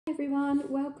everyone,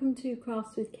 welcome to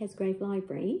Crafts with Kesgrave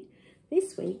Library.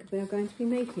 This week we are going to be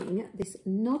making this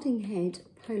nodding head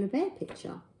polar bear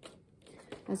picture,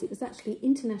 as it was actually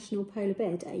International Polar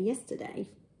Bear Day yesterday.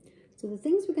 So the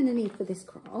things we're going to need for this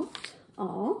craft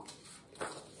are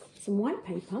some white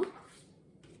paper,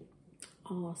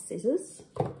 our scissors,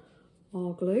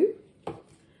 our glue, a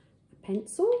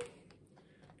pencil,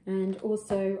 and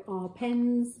also our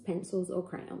pens, pencils or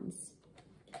crayons.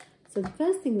 So the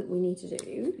first thing that we need to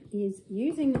do is,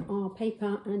 using our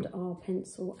paper and our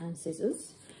pencil and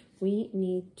scissors, we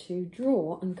need to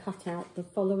draw and cut out the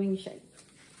following shape.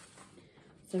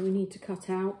 So we need to cut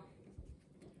out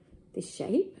this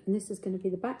shape, and this is going to be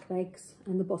the back legs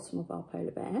and the bottom of our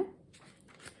polar bear.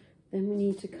 Then we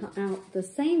need to cut out the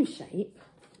same shape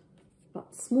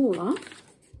but smaller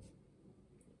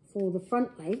for the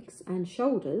front legs and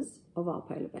shoulders of our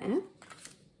polar bear.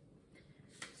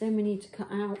 Then we need to cut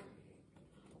out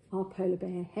our polar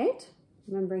bear head,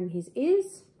 remembering his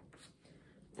ears,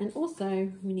 and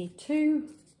also we need 2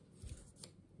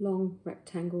 long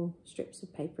rectangle strips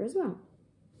of paper as well.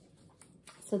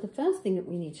 So the first thing that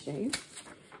we need to do,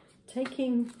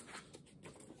 taking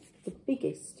the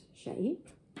biggest shape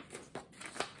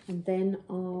and then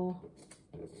our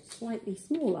slightly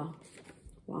smaller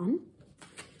one,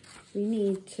 we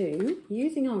need to,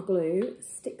 using our glue,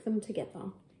 stick them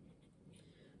together.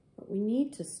 But we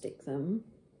need to stick them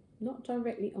not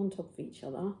directly on top of each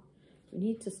other. We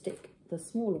need to stick the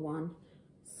smaller one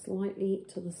slightly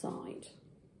to the side.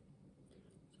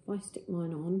 So if I stick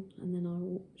mine on, and then I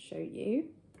will show you,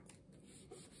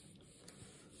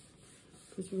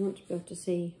 because we want to be able to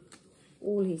see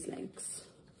all his legs.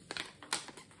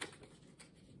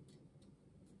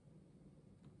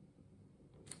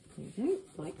 There we go,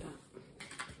 like that.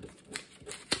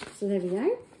 So there we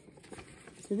go.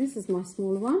 So this is my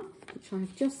smaller one, which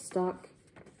I've just stuck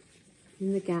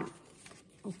in the gap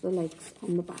of the legs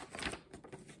on the back,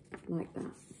 like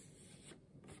that.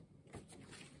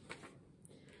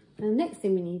 And the next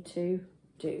thing we need to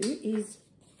do is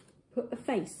put a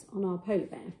face on our polar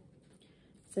bear.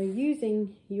 So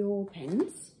using your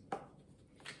pens,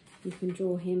 you can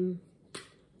draw him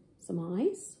some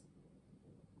eyes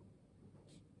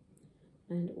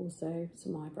and also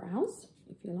some eyebrows,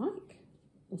 if you like,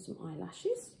 or some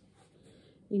eyelashes.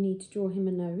 You need to draw him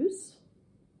a nose.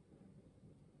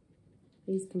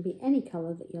 These can be any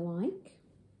colour that you like.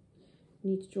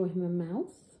 You need to draw him a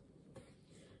mouth.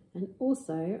 And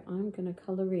also I'm going to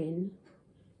colour in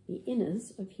the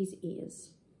inners of his ears.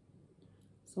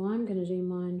 So I'm going to do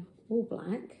mine all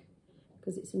black,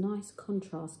 because it's a nice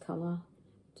contrast colour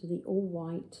to the all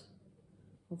white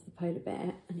of the polar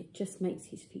bear, and it just makes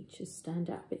his features stand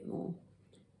out a bit more.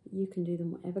 You can do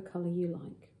them whatever colour you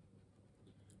like.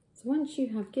 So once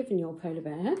you have given your polar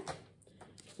bear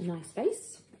a nice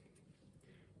face,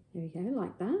 there we go,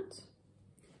 like that,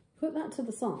 put that to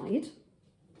the side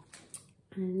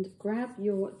and grab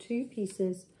your 2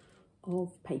 pieces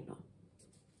of paper.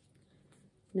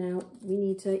 Now we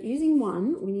need to, using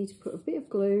one, we need to put a bit of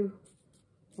glue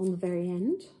on the very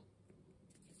end.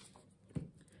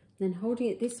 Then holding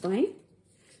it this way,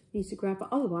 we need to grab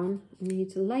the other one and we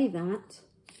need to lay that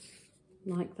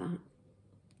like that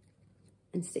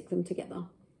and stick them together.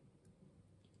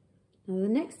 Now the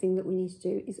next thing that we need to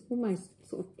do is almost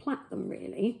sort of plait them,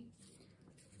 really.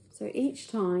 So each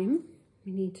time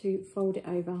we need to fold it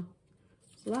over.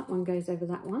 So that one goes over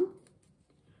that one.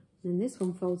 And then this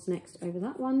one folds next over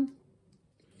that one.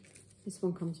 This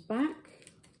one comes back.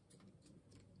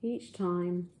 Each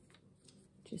time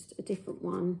just a different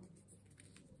one,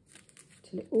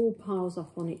 till it all piles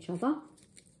up on each other.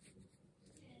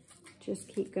 Just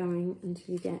keep going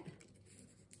until you get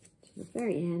to the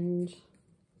very end.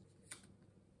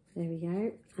 There we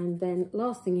go. And then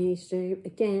last thing you need to do,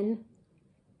 again,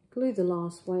 glue the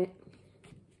last bit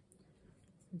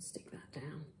and stick that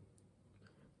down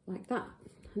like that.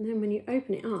 And then when you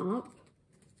open it up,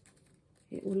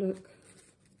 it will look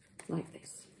like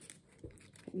this.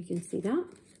 Hope you can see that.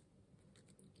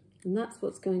 And that's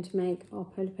what's going to make our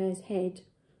polar bear's head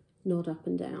nod up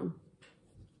and down.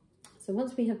 So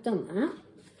once we have done that,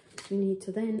 we need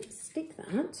to then stick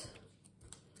that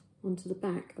onto the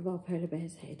back of our polar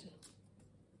bear's head.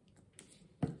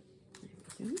 There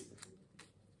we go.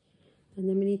 And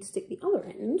then we need to stick the other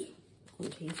end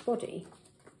onto his body.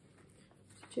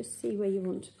 So just see where you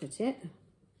want to put it.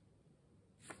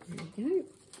 There we go.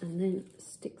 And then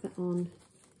stick that on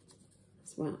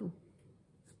as well.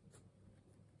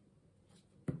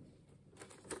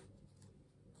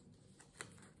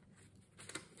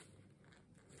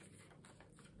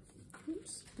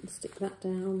 Oops, and stick that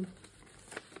down.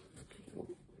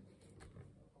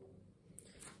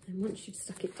 And once you've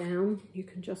stuck it down, you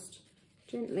can just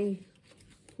gently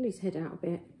pull his head out a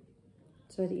bit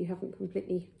so that you haven't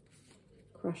completely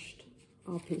crushed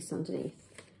our piece underneath.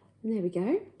 And there we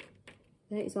go.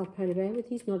 There is our polar bear with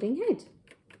his nodding head.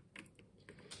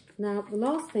 Now, the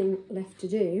last thing left to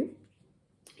do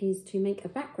is to make a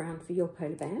background for your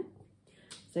polar bear.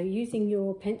 So using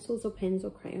your pencils or pens or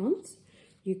crayons,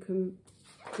 you can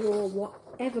draw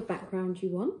whatever background you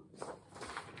want.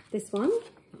 This one,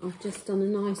 I've just done a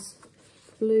nice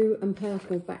blue and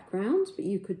purple background, but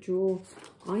you could draw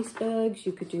icebergs,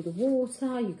 you could do the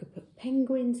water, you could put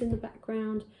penguins in the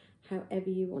background, however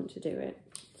you want to do it.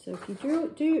 So if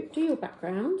you do your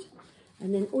background,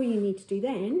 and then all you need to do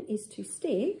then is to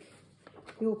stick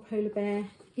your polar bear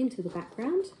into the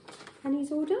background, and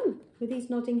he's all done with his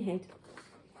nodding head.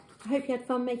 I hope you had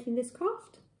fun making this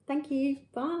craft. Thank you.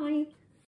 Bye.